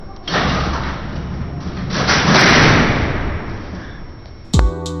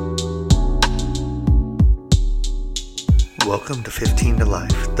Welcome to 15 to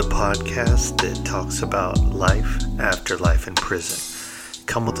Life, the podcast that talks about life after life in prison.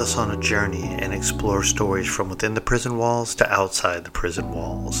 Come with us on a journey and explore stories from within the prison walls to outside the prison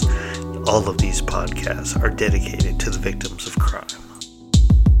walls. All of these podcasts are dedicated to the victims of crime.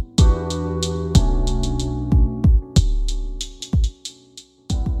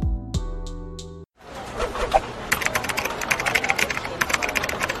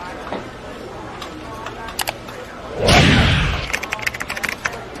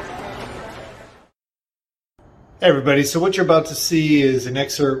 Hey everybody, so what you're about to see is an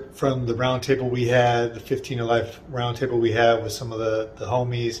excerpt from the roundtable we had, the 15 to Life roundtable we had with some of the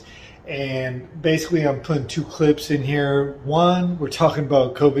homies. And basically I'm putting two clips in here. One, we're talking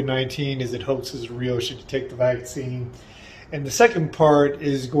about COVID-19, is it hoax, is it real, should you take the vaccine? And the second part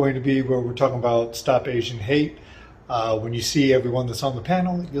is going to be where we're talking about Stop Asian Hate. When you see everyone that's on the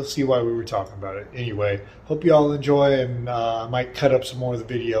panel, you'll see why we were talking about it. Anyway, hope you all enjoy, and I might cut up some more of the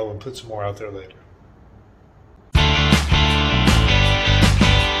video and put some more out there later.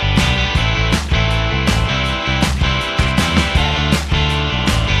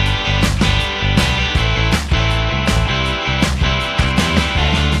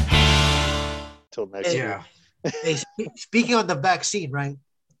 Till next year. Hey, speaking of the vaccine, right?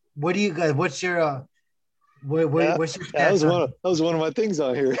 What do you guys? What's your what's your stance? That was one of my things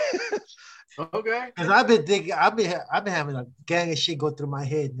on here. Okay. Because I've been thinking, I've been having a gang of shit go through my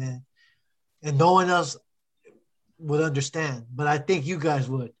head, man, and no one else would understand, but I think you guys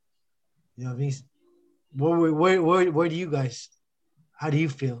would. You know what I mean? Where do you guys? How do you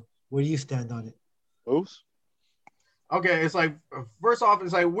feel? Where do you stand on it? Oops. Okay, it's like first off,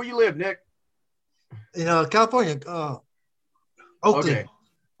 it's like where you live, Nick? In California, Oakley. Okay.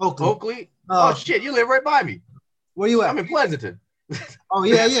 Oakley. Oh shit, you live right by me. Where you at? I'm in Pleasanton. Oh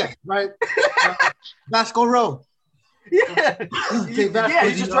yeah, right. Vasco Road. Yeah, you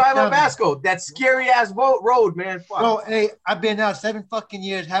just drive up Vasco. That scary ass road, man. Fuck. Bro, hey, I've been out 7 fucking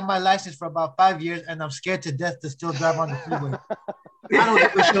years, had my license for about 5 years, and I'm scared to death to still drive on the freeway. I don't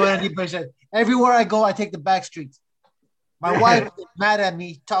give a shit what anybody says. Everywhere I go, I take the back streets. My wife is mad at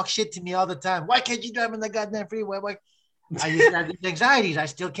me, talk shit to me all the time. Why can't you drive on the goddamn freeway? I used to have these anxieties. I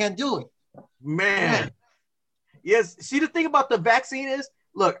still can't do it. Man. Yes. See, the thing about the vaccine is,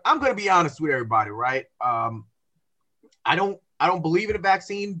 look, I'm going to be honest with everybody, right? I don't believe in a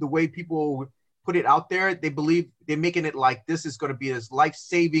vaccine the way people put it out there. They believe they're making it like this is going to be this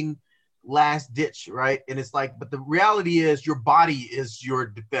life-saving last ditch, right? And it's like, but the reality is your body is your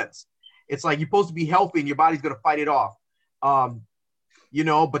defense. It's like you're supposed to be healthy and your body's going to fight it off.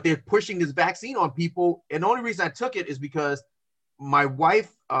 But they're pushing this vaccine on people. And the only reason I took it is because my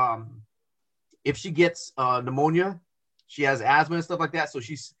wife, if she gets pneumonia, she has asthma and stuff like that. So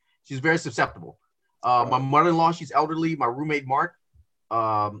she's very susceptible. My mother-in-law, she's elderly. My roommate, Mark,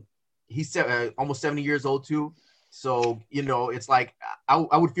 he's almost 70 years old too. So, it's like,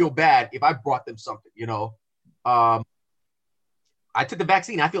 I would feel bad if I brought them something, I took the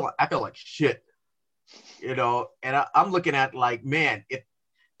vaccine. I feel like shit. And I'm looking at like, man, if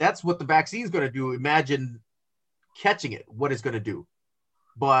that's what the vaccine is going to do, imagine catching it, what it's going to do.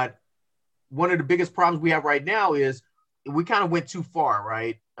 But one of the biggest problems we have right now is we kind of went too far,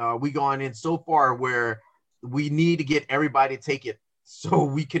 right? We gone in so far where we need to get everybody to take it so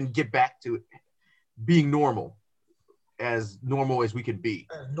we can get back to being normal as we can be.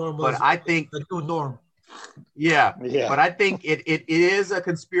 But I think the new norm. Yeah. But I think it is a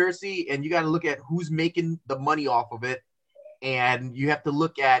conspiracy, and you got to look at who's making the money off of it. And you have to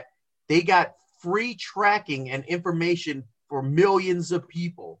look at, they got free tracking and information for millions of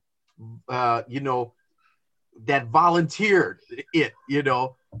people, that volunteered it,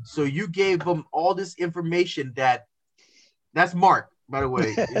 So you gave them all this information that's Mark, by the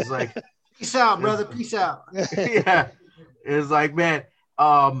way. It's like, peace out, brother. Peace out. Yeah. It's like, man,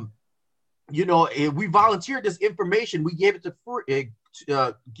 we volunteered this information. We gave it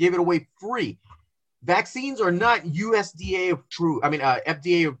gave it away free. Vaccines are not FDA approved.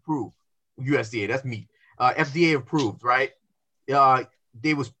 FDA approved. USDA, that's me. FDA approved, right?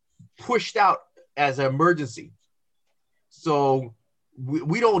 They was pushed out as an emergency. So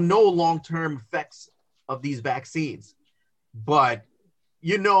we don't know long-term effects of these vaccines. But,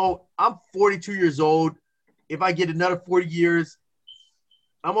 I'm 42 years old. If I get another 40 years,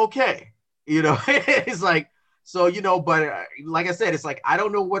 I'm okay. It's like, so, but like I said, it's like, I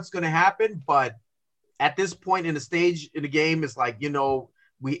don't know what's going to happen, but at this point in the stage in the game, it's like,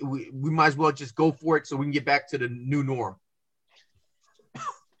 we might as well just go for it so we can get back to the new norm.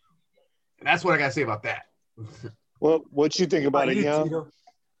 And that's what I got to say about that. Well, what you think about it, Young?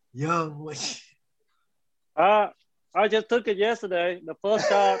 Young. I just took it yesterday, the first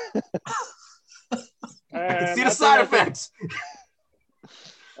shot. I can see the side effects.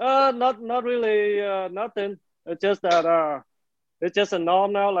 Not really nothing. It's just that it's just a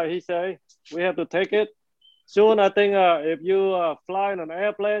norm now, like he say. We have to take it. Soon, I think if you fly in an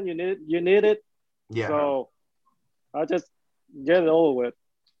airplane, you need it. Yeah. So I just get it over with.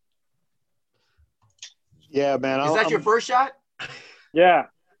 Yeah, man. Is that your first shot? Yeah.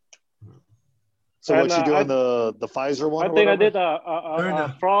 So And, what you doing, the Pfizer one? I think I did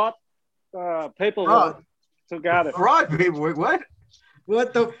a fraud paperwork to get it. Fraud paperwork? What?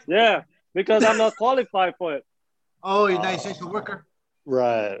 What the? Yeah, because I'm not qualified for it. Oh, you're not essential worker.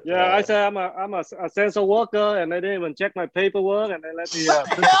 Right. Yeah, right. I said I'm a essential worker, and they didn't even check my paperwork, and they let me. What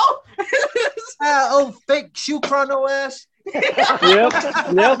the hell? Oh, fake shoe chrono ass. Yep.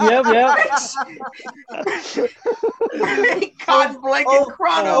 Fake cotton blanket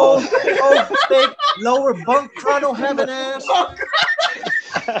chrono. Oh, fake lower bunk chrono having ass.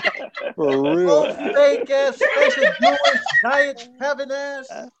 For real. Oh, fake ass special Jewish diet having ass.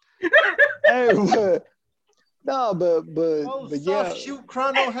 Hey, but Oh, but soft yeah, shoe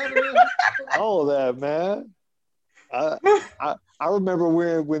chrono having ass. all of that, man. I remember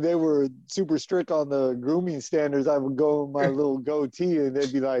when they were super strict on the grooming standards, I would go with my little goatee and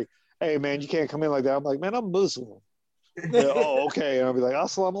they'd be like, "Hey, man, you can't come in like that." I'm like, "Man, I'm Muslim." Oh, okay. And I'll be like,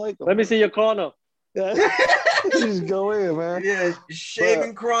 "Assalamu alaikum." Let me see your chrono. Yeah. Just go in, man. Yeah,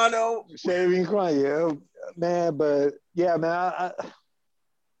 shaving chrono. Shaving chrono, yeah, man. But yeah, man,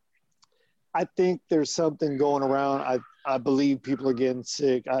 I think there's something going around. I believe people are getting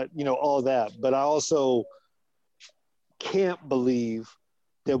sick. All that. But I also can't believe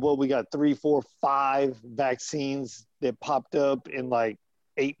that we got 3, 4, 5 vaccines that popped up in like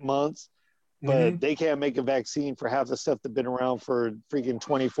 8 months, but they can't make a vaccine for half the stuff that's been around for freaking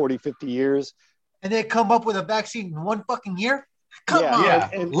 20, 40, 50 years. And they come up with a vaccine in 1 fucking year? Come on. Yeah,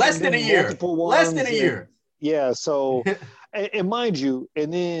 less than a year. Less than a year. Yeah, so, and mind you,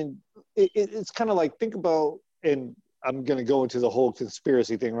 and then it's kind of like, think about, and I'm going to go into the whole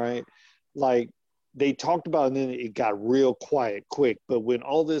conspiracy thing, right? Like, they talked about, and then it got real quiet quick. But when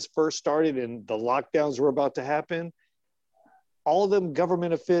all this first started and the lockdowns were about to happen, all of them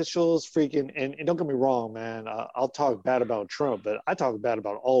government officials freaking, and don't get me wrong, man, I'll talk bad about Trump, but I talk bad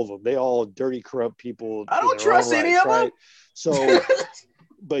about all of them. They all dirty, corrupt people. I don't trust any of them. So,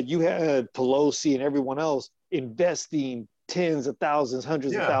 but you had Pelosi and everyone else investing tens of thousands,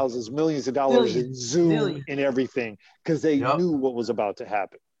 hundreds of thousands, millions of dollars in Zoom and everything because they knew what was about to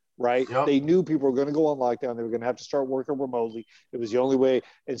happen. Right? Yep. They knew people were going to go on lockdown. They were going to have to start working remotely. It was the only way.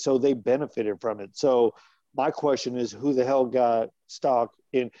 And so they benefited from it. So my question is, who the hell got stock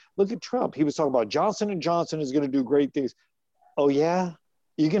in? Look at Trump. He was talking about Johnson & Johnson is going to do great things. Oh, yeah?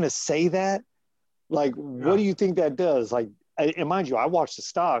 You're going to say that? Like, what do you think that does? Like, and mind you, I watched the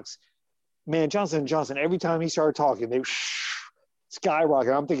stocks. Man, Johnson & Johnson, every time he started talking, they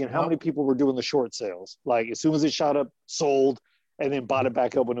skyrocketed. I'm thinking, how many people were doing the short sales? Like, as soon as it shot up, sold, and then bought it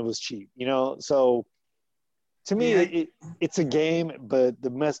back up when it was cheap, So to me, it's a game, but the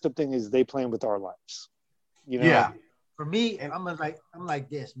messed up thing is they playing with our lives, Yeah. For me, I'm like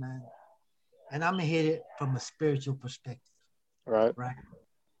this, man. And I'm gonna hit it from a spiritual perspective. Right.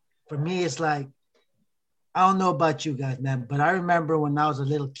 For me, it's like, I don't know about you guys, man, but I remember when I was a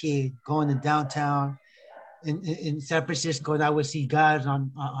little kid going to downtown in San Francisco, and I would see guys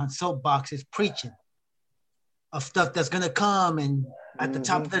on soapboxes preaching of stuff that's gonna come and at the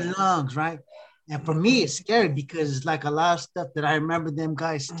top of their lungs, right? And for me, it's scary because it's like a lot of stuff that I remember them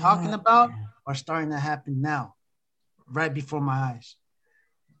guys talking about are starting to happen now, right before my eyes.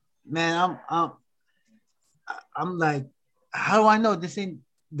 Man, I'm like, how do I know this ain't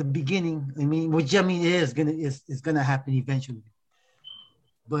the beginning? I mean, which I mean, it is gonna happen eventually.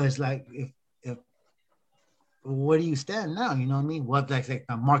 But it's like, if where do you stand now? You know what I mean? What like the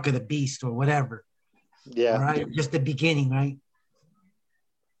mark of the beast or whatever. Yeah. Right. Just the beginning, right?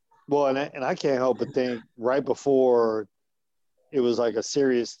 Well, and I can't help but think right before it was like a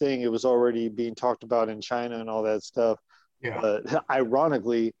serious thing, it was already being talked about in China and all that stuff. Yeah. But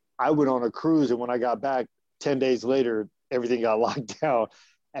ironically, I went on a cruise, and when I got back 10 days later, everying got locked down.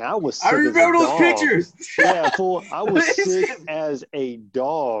 And I was sick. I remember those pictures. Yeah, fool. I was sick as a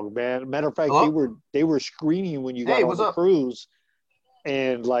dog, man. Matter of fact, they were screening when you got on the cruise.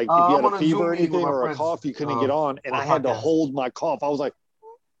 And like if you had a fever or anything or a cough, you couldn't get on. And I had to hold my cough. I was like,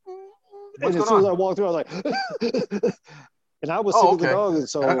 and as soon as I walked through, I was like, and I was sick as a dog. And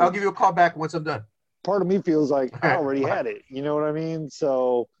so I'll give you a call back once I'm done. Part of me feels like I already had it. You know what I mean?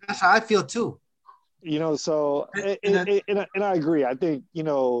 So that's how I feel too. So and I agree. I think,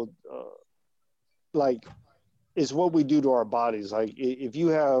 like it's what we do to our bodies. Like if you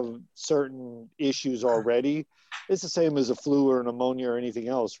have certain issues already, it's the same as a flu or pneumonia or anything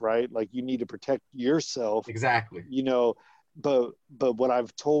else, right? Like you need to protect yourself. Exactly. You know, but what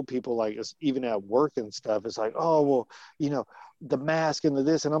I've told people, like even at work and stuff, it's like, oh, well, you know, the mask and the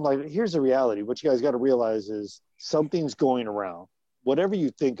this. And I'm like, here's the reality. What you guys got to realize is something's going around. Whatever you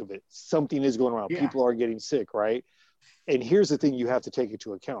think of it, something is going around. Yeah. People are getting sick, right? And here's the thing you have to take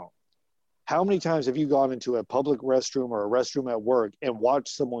into account. How many times have you gone into a public restroom or a restroom at work and watched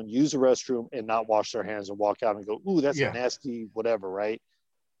someone use a restroom and not wash their hands and walk out and go, ooh, that's a nasty whatever, right?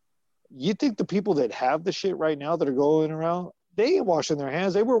 You think the people that have the shit right now that are going around, they ain't washing their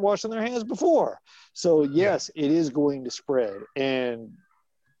hands. They were washing their hands before. So, yes, it is going to spread. And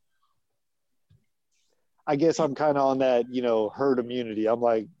I guess I'm kind of on that, you know, herd immunity. I'm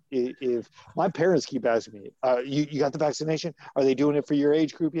like, if my parents keep asking me, you got the vaccination? Are they doing it for your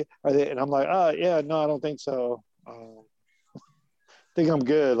age group yet? Are they? And I'm like, yeah, no, I don't think so. I think I'm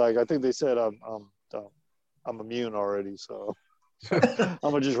good. Like, I think they said I'm immune already. So I'm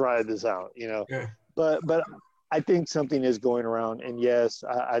gonna just ride this out, you know. Yeah. But I think something is going around, and yes,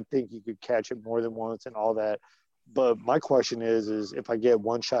 I think you could catch it more than once and all that. But my question is if I get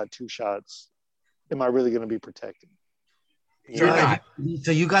 1 shot, 2 shots, am I really going to be protected? You're not.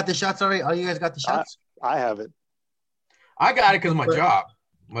 So you got the shots already? All you guys got the shots? I haven't. I got it because of my job.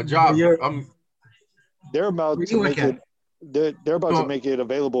 My job. They're about to make it. They're about to make it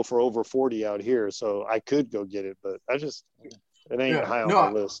available for over 40 out here, so I could go get it, but it ain't high on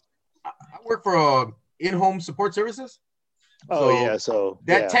my list. I work for in-home support services. So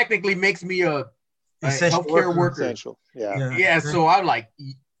that technically makes me a healthcare worker. Essential. Yeah. So I'm like,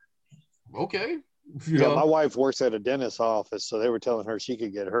 okay. My wife works at a dentist's office, so they were telling her she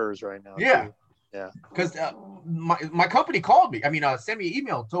could get hers right now. Yeah. Too. Yeah. Because my company called me. I mean, sent me an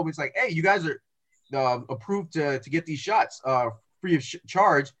email, told me, it's like, hey, you guys are approved to get these shots free of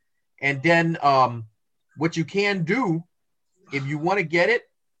charge. And then what you can do, if you want to get it,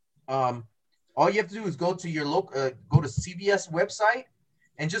 all you have to do is go to your local, go to CVS website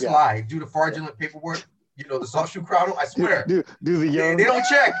and just lie, do the fraudulent paperwork. You know, the soft shoe crowd, I swear. Do the young. They don't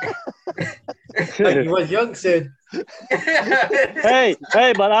check. Like what Young said. hey,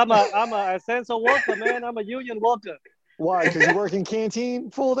 but I'm a essential worker, man. I'm a union worker. Why? Because you work in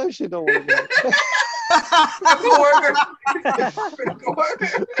canteen? Fool, that shit don't work.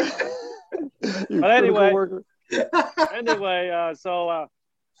 But anyway, so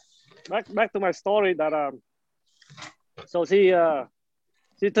back to my story that so she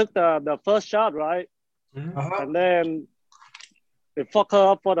took the first shot, right? And then it fucked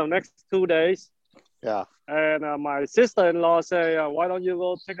her up for the next 2 days. Yeah. And my sister-in-law say, why don't you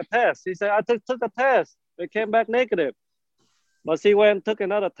go take a test? He said, I took a test. It came back negative. But she went and took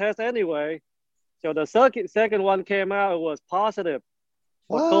another test anyway. So the second one came out, it was positive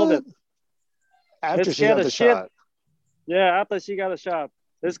for COVID. After she got the shot. Yeah, after she got a shot.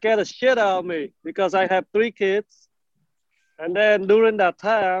 It scared the shit out of me because I have 3 kids. And then during that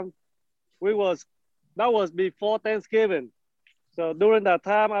time, that was before Thanksgiving. So during that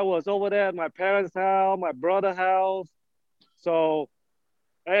time, I was over there at my parents' house, my brother's house. So,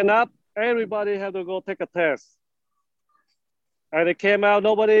 and everybody had to go take a test. And it came out,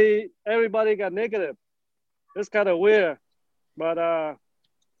 everybody got negative. It's kind of weird. But I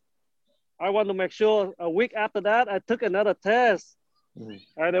want to make sure a week after that, I took another test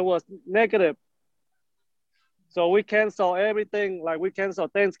and it was negative. So we cancel everything, like we cancel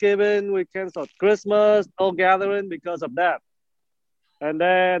Thanksgiving, we cancel Christmas, no gathering because of that. And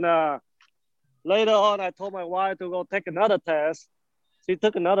then later on, I told my wife to go take another test. She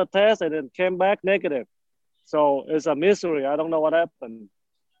took another test and it came back negative. So it's a mystery. I don't know what happened.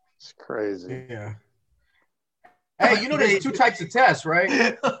 It's crazy. Yeah. Hey, you know there's 2 types of tests,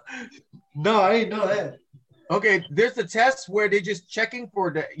 right? No, I didn't know that. Okay, there's the tests where they're just checking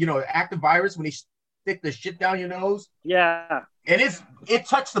for the, active virus when they stick the shit down your nose. Yeah. And it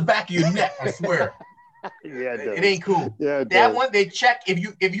touched the back of your neck, I swear. Yeah, it ain't cool. Yeah, that one they check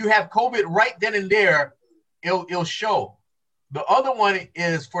if you have COVID right then and there, it'll show. The other one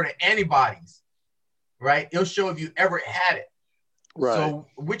is for the antibodies, right? It'll show if you ever had it. Right. So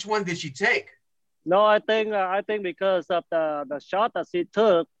which one did she take? No, I think because of the shot that she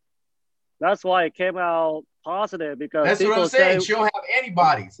took, that's why it came out positive. Because that's what I'm saying. She'll have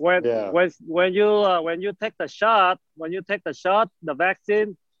antibodies. When you take the shot, the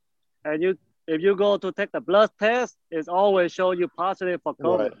vaccine, and if you go to take the blood test, it's always show you positive for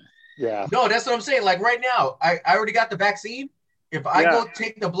COVID. Right. Yeah. No, that's what I'm saying. Like right now, I already got the vaccine. If I go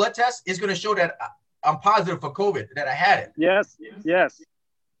take the blood test, it's going to show that I'm positive for COVID, that I had it. Yes. Yeah.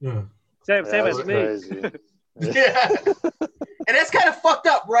 Same as me. Yeah. And that's kind of fucked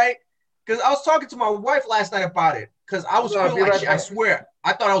up, right? Because I was talking to my wife last night about it. Because I was feeling like shit. I swear,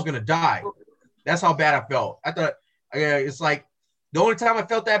 I thought I was gonna die. That's how bad I felt. I thought it's like the only time I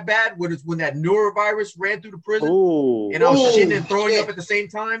felt that bad was when that neurovirus ran through the prison, and I was shitting and throwing up at the same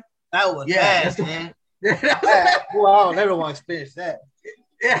time. That was bad, man. Well, I don't ever want to experience that.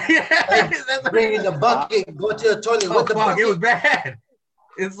 Yeah. Bringing the bucket, go to the toilet with the bucket. It was bad.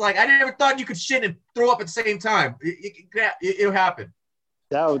 It's like I never thought you could shit and throw up at the same time. It happened.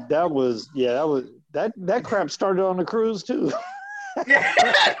 That crap started on the cruise too.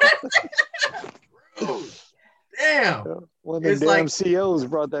 Damn. One of the damn COs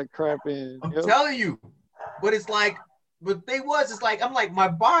brought that crap in. I'm telling you. But it's like, I'm like, my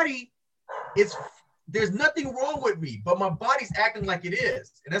body, there's nothing wrong with me, but my body's acting like it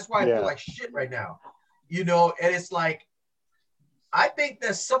is. And that's why I feel like shit right now. You know, and it's like, I think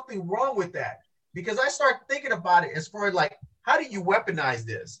there's something wrong with that. Because I start thinking about it as far as like, how do you weaponize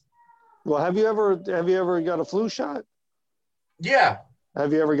this? Well, have you ever got a flu shot? Yeah.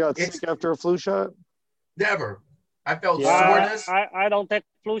 Have you ever got sick after a flu shot? Never. I felt soreness. I don't take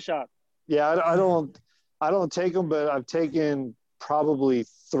flu shot. Yeah, I don't take them, but I've taken probably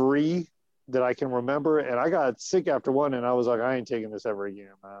 3 that I can remember, and I got sick after one, and I was like, I ain't taking this ever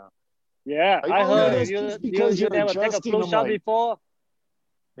again, man. Yeah, I heard you never take a flu shot before.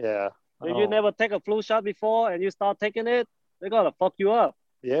 Yeah. You never take a flu shot before, and you start taking it, they're gonna fuck you up.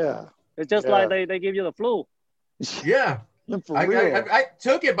 Yeah. It's just like they give you the flu. Yeah. I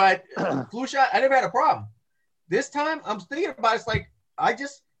took it, but flu shot, I never had a problem. This time, I'm thinking about it, it's like,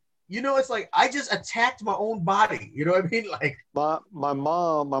 it's like I just attacked my own body. You know what I mean? Like my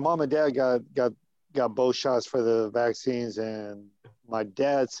mom and dad got both shots for the vaccines, and my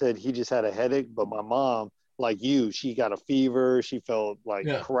dad said he just had a headache, but my mom, like you, she got a fever. She felt like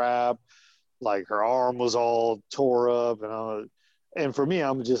crap, like her arm was all tore up, and for me,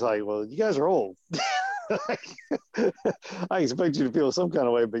 I'm just like, well, you guys are old. I expect you to feel some kind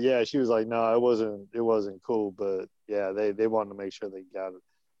of way, but yeah, she was like, no, it wasn't cool, but yeah, they wanted to make sure they got it.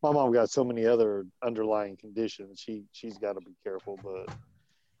 My mom got so many other underlying conditions. She's got to be careful, but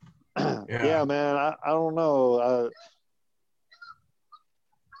yeah, man, I don't know.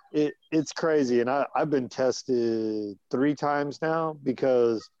 It's crazy, and I've been tested 3 times now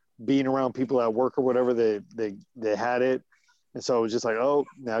because being around people at work or whatever, they had it. And so it was just like, oh,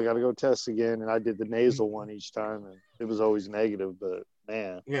 now I got to go test again. And I did the nasal one each time, and it was always negative. But,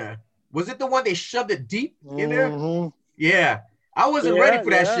 man. Yeah. Was it the one they shoved it deep in there? Yeah. I wasn't ready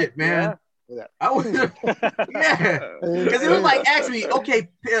for that shit, man. Yeah. I was, because it was like, actually, okay,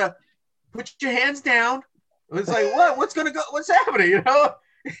 put your hands down. It's like, what's going to go? What's happening, you know?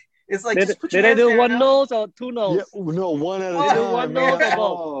 It's like, just put your hands down. Did they do one nose or 2 nose? Yeah, no, one at a time. One nose or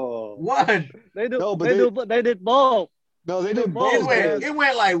both? One. They did both. No, they did both. It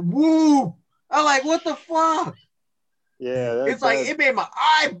went like woo. I'm like, what the fuck? Yeah, it's like it made my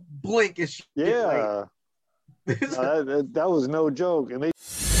eye blink and shit. Yeah, that was no joke. And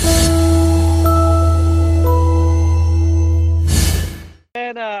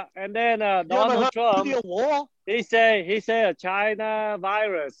then Donald Trump, he said a China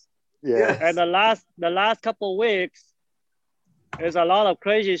virus. Yeah, and the last couple of weeks, there's a lot of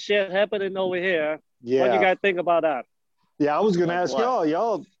crazy shit happening over here. Yeah, what do you guys think about that? Yeah, I was going to ask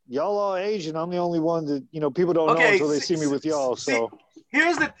y'all are Asian. I'm the only one that, people don't know until they see me with y'all. So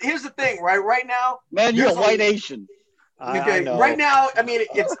here's the thing, right? Right now, man, you're a white Asian. Okay, right now, I mean,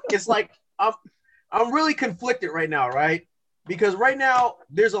 it's like I'm really conflicted right now, right? Because right now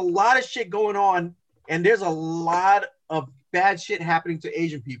there's a lot of shit going on, and there's a lot of bad shit happening to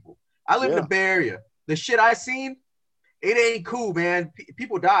Asian people. I live in the Bay Area. The shit I seen, it ain't cool, man.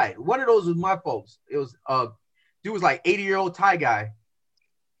 People died. One of those was my folks. It was dude was like 80-year-old Thai guy.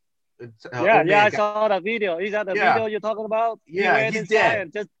 I saw the video. Is that the video you're talking about? Yeah, he's dead.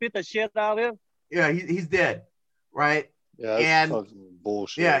 And just beat the shit out of him. Yeah, he's dead, right? Yeah, that's fucking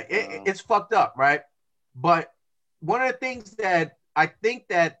bullshit. Yeah, it's fucked up, right? But one of the things that I think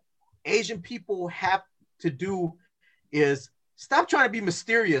that Asian people have to do is stop trying to be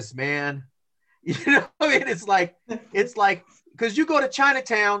mysterious, man. You know what I mean? It's like because you go to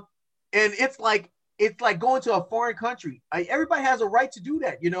Chinatown and it's like going to a foreign country. Everybody has a right to do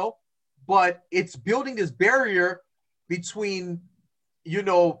that, but it's building this barrier between,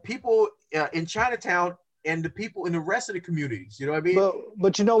 people in Chinatown and the people in the rest of the communities. You know what I mean?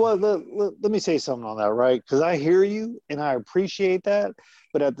 But you know what? Let me say something on that, right? Because I hear you and I appreciate that.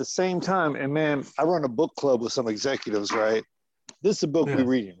 But at the same time, and man, I run a book club with some executives, right? This is a book we're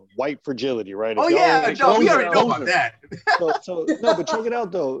reading, White Fragility, right? We already know about that. So, but check it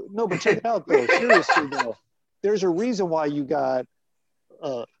out though. Seriously though. there's a reason why you got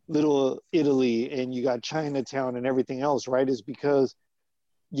Little Italy and you got Chinatown and everything else, right? Is because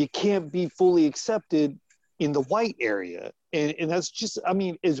you can't be fully accepted in the white area. And that's just, I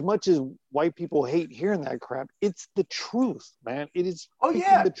mean, as much as white people hate hearing that crap, it's the truth, man. It is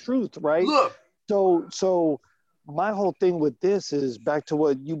the truth, right? Look. So my whole thing with this is back to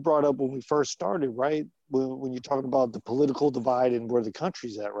what you brought up when we first started, right? When you're talking about the political divide and where the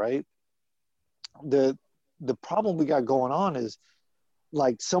country's at, right? The problem we got going on is,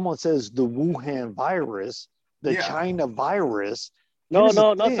 like someone says, the Wuhan virus, the China virus. No,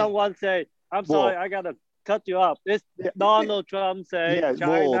 not someone say. I'm sorry, I gotta cut you off. It's Donald Trump say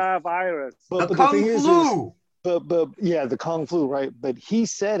China virus. But the Kung flu. The Kung flu, right? But he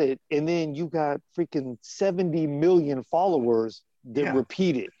said it, and then you got freaking 70 million followers that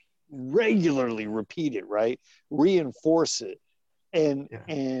regularly repeat it, right? Reinforce it. And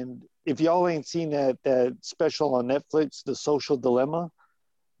if y'all ain't seen that special on Netflix, The Social Dilemma,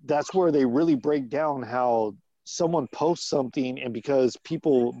 that's where they really break down how someone posts something, and because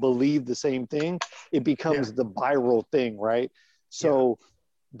people believe the same thing, it becomes the viral thing, right? So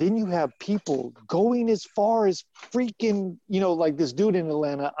then you have people going as far as freaking, like this dude in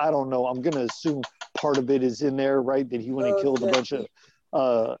Atlanta. I don't know. I'm going to assume part of it is in there, right? That he went and killed a bunch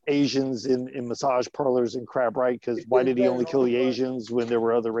of Asians in massage parlors and crap, right? Because why did he only kill the Asians when there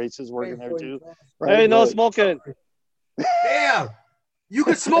were other races working there too? Right? Hey, no smoking. Damn. You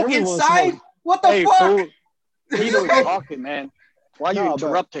can smoke inside? What the fuck? Tito's talking, man. Why are you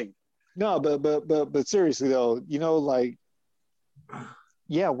interrupting? But seriously though, like,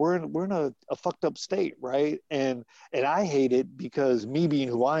 we're in a fucked up state, right? And I hate it because me being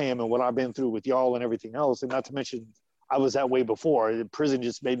who I am and what I've been through with y'all and everything else, and not to mention I was that way before. Prison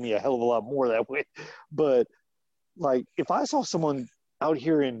just made me a hell of a lot more that way. But like, if I saw someone out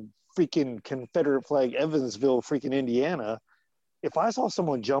here in freaking Confederate flag Evansville, freaking Indiana, if I saw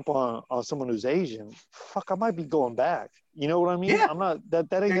someone jump on someone who's Asian, fuck, I might be going back. You know what I mean? Yeah. I'm not, that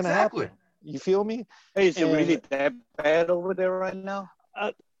ain't gonna happen. You feel me? Hey, is it really that bad over there right now?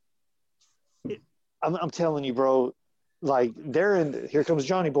 I'm telling you, bro, like here comes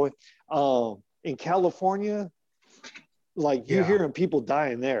Johnny boy. In California, like you're hearing people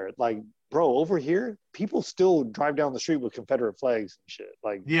dying there. Like, bro, over here, people still drive down the street with Confederate flags and shit.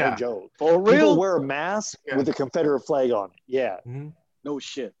 Like, no joke. For real? People wear a mask with a Confederate flag on it. Yeah. Mm-hmm. No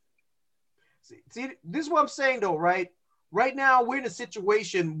shit. See, this is what I'm saying though, right? Right now, we're in a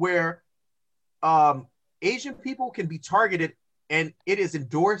situation where Asian people can be targeted and it is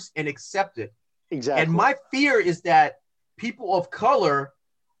endorsed and accepted. Exactly. And my fear is that people of color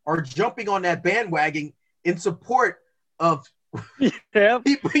are jumping on that bandwagon in support of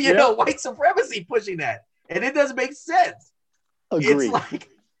people, you know, white supremacy pushing that. And it doesn't make sense. Agreed. It's like,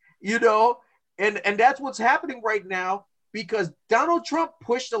 you know, and that's what's happening right now because Donald Trump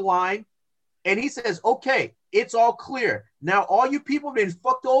pushed the line and he says, okay, it's all clear. Now, all you people have been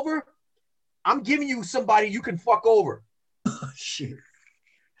fucked over, I'm giving you somebody you can fuck over. Shit.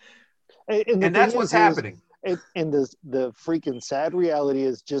 And that's what's happening. And the freaking sad reality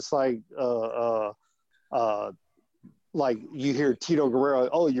is just like you hear Tito Guerrero,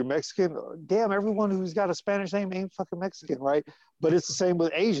 oh, you're Mexican? Damn, everyone who's got a Spanish name ain't fucking Mexican, right? But it's the same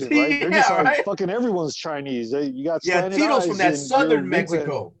with Asian, right? They're just like fucking everyone's Chinese. You got Spanish Tito's from that southern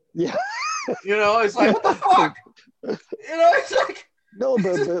Mexico. Yeah. You know, it's like, what the fuck? You know, it's like no,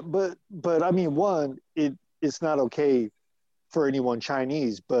 but I mean, one, it's not okay for anyone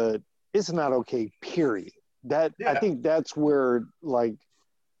Chinese, but it's not okay, period. I think that's where like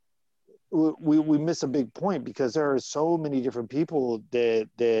we miss a big point because there are so many different people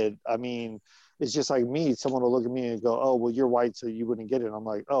that I mean, it's just like me. Someone will look at me and go, "Oh, well, you're white, so you wouldn't get it." I'm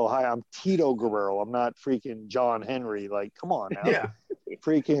like, "Oh, hi, I'm Tito Guerrero. I'm not freaking John Henry." Like, come on now,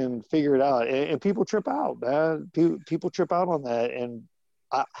 freaking figure it out. And people trip out, man. People trip out on that, and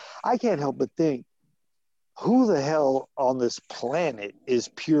I can't help but think, who the hell on this planet is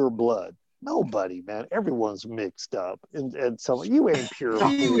pure blood? Nobody, man. Everyone's mixed up, and so you ain't pure.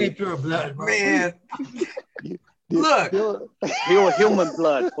 You ain't pure blood, man. Look, you're human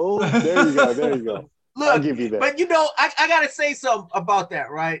blood. Oh, there you go. Look, I'll give you that. But you know, I gotta say something about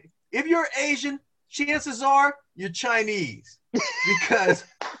that, right? If you're Asian, chances are you're Chinese, because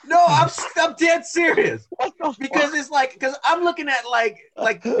no, I'm dead serious. Because it's like, because I'm looking at like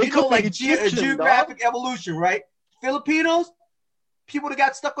you know, like geographic evolution, right? Filipinos, people that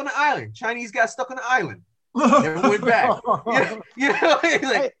got stuck on the island. Chinese got stuck on the island. Never went back. You know, it's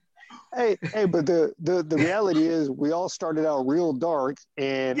like, Hey, but the reality is we all started out real dark,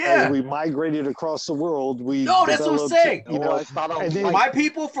 and as we migrated across the world, we that's what I'm saying. You know, my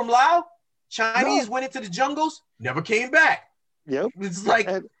people from Laos, Chinese went into the jungles, never came back. Yep. It's like,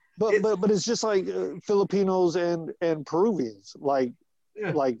 but it's just like Filipinos and Peruvians. Like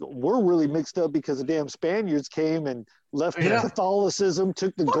we're really mixed up because the damn Spaniards came and left Catholicism,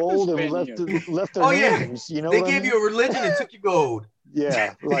 took the gold, and left their names. You know, they gave you a religion and took your gold.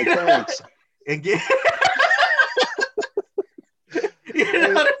 Yeah, like thanks. And get.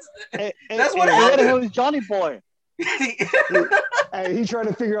 That's what happened. What the hell is Johnny Boy? Hey, he trying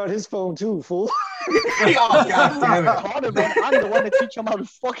to figure out his phone too, fool. Oh, God damn it. I'm the one that teach him how to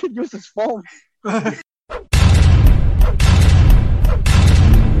fucking use his phone.